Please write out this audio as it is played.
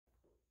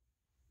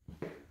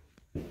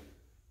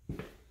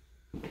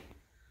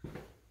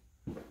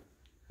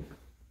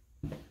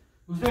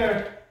Who's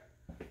there?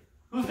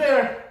 Who's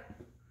there?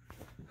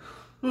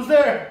 Who's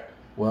there?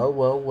 Well,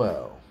 well,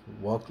 well.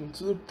 Welcome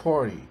to the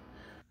party,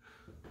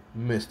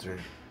 Mr.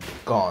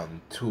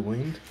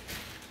 GONETOOLING.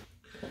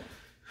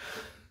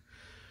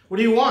 What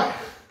do you want?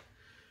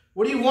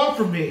 What do you want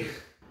from me?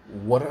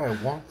 What do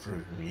I want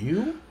from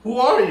you? Who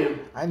are you?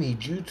 I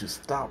need you to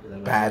stop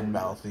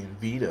bad-mouthing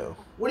VETO.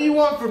 What do you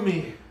want from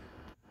me?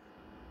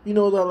 You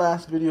know that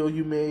last video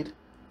you made?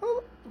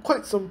 Well,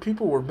 quite some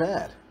people were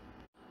mad.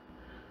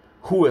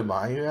 Who am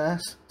I, you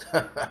ask?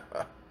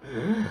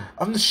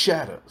 I'm the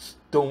shadows.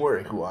 Don't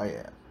worry who I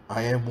am.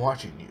 I am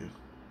watching you.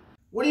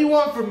 What do you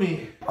want from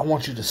me? I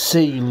want you to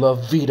say you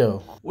love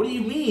VETO. What do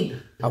you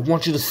mean? I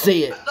want you to say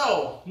it.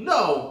 No,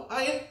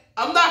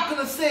 I'm not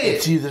gonna say it.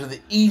 It's either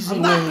the easy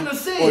I'm way not gonna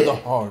say or it. the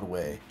hard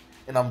way.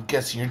 And I'm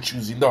guessing you're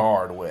choosing the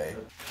hard way.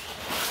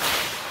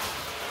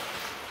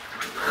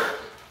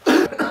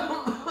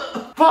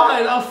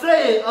 Fine, I'll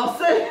say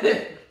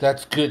it.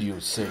 That's good,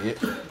 you say it.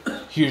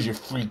 Here's your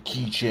free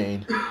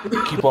keychain.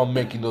 Keep on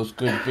making those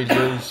good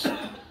videos,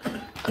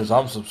 because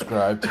I'm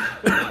subscribed.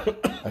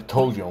 I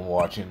told you I'm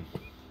watching.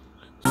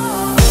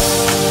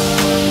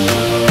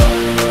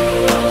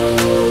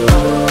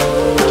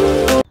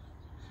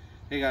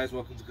 Hey guys,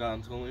 welcome to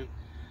GONETOOLING.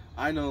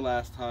 I know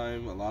last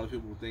time a lot of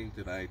people think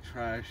that I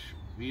trash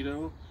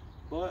VETO,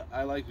 but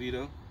I like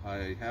VETO.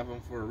 I have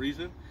them for a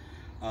reason.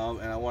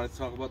 And I want to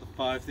talk about the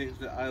 5 things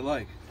that I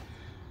like.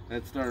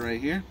 Let's start right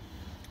here.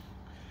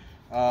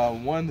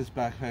 One, this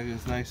backpack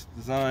is nice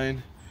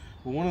design,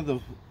 but one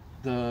of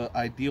the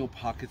ideal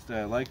pockets that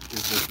I like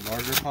is this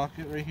larger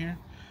pocket right here,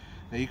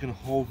 that you can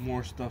hold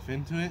more stuff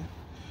into it.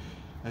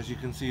 As you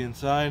can see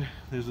inside,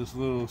 there's this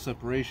little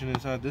separation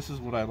inside. This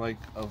is what I like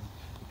of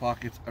the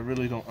pockets. I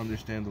really don't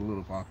understand the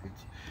little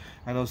pockets.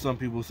 I know some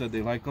people said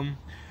they like them,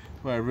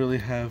 but I really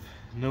have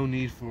no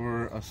need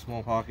for a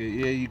small pocket.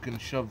 Yeah, you can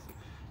shove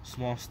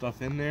small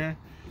stuff in there,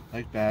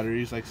 like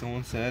batteries, like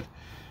someone said.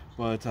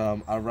 But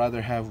I'd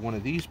rather have one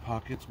of these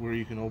pockets where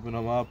you can open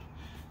them up,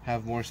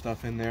 have more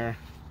stuff in there,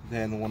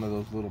 than one of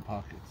those little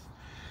pockets.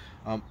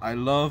 I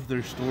love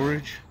their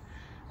storage.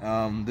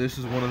 This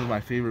is one of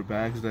my favorite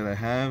bags that I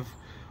have.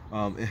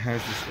 It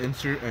has this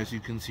insert, as you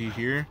can see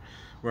here,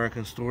 where I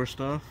can store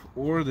stuff.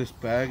 Or this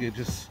bag, it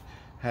just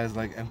has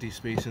like empty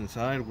space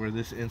inside where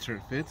this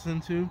insert fits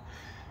into.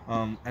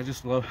 I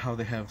just love how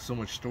they have so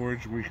much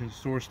storage where you can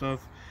store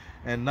stuff,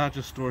 and not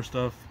just store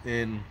stuff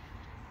in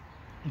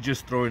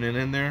just throwing it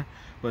in there,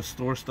 but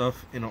store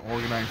stuff in an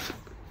organized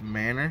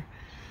manner.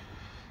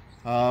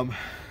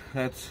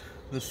 That's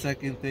the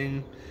second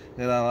thing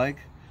that I like.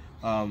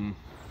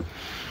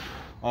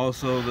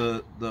 Also,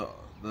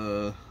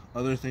 the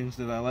other things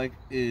that I like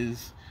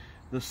is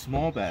the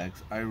small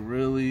bags. I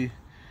really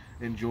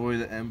enjoy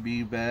the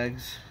MB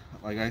bags.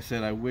 Like I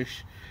said, I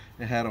wish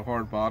it had a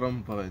hard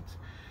bottom, but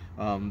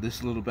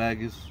this little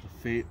bag is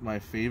my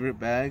favorite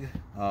bag.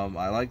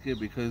 I like it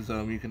because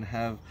you can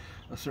have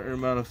a certain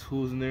amount of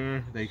tools in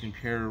there that you can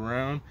carry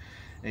around,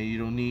 and you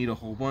don't need a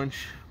whole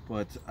bunch.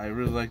 But I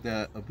really like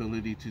that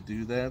ability to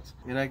do that.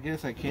 And I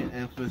guess I can't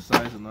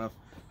emphasize enough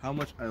how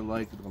much I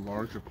like the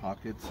larger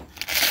pockets,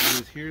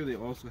 because here they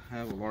also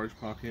have a large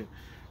pocket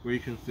where you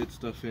can fit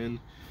stuff in.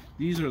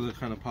 These are the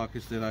kind of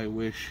pockets that I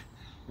wish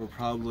were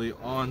probably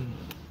on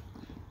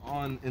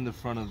in the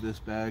front of this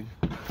bag,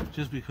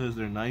 just because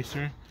they're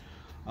nicer.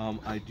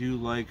 I do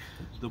like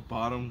the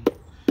bottom,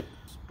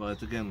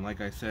 but again,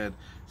 like I said,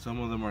 some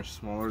of them are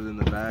smaller than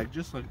the bag,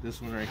 just like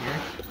this one right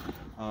here.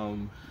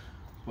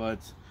 But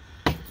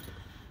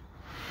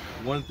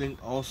one thing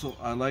also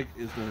I like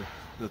is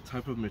the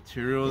type of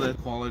material, that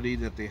quality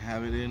that they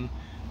have it in,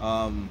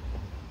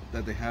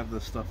 that they have the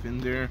stuff in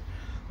there.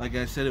 Like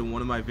I said in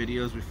one of my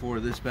videos before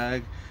this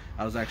bag,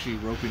 I was actually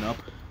roping up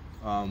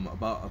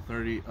about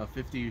a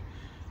 50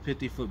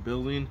 foot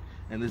building,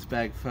 and this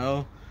bag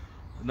fell.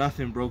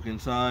 Nothing broke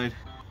inside,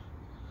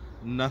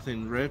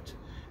 nothing ripped,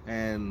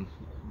 and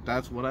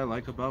that's what I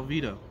like about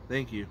VETO.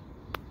 Thank you.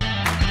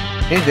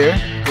 Hey there,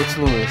 it's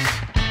Lewis.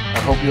 I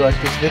hope you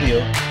liked this video.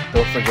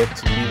 Don't forget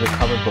to leave a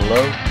comment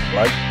below,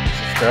 like,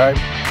 subscribe,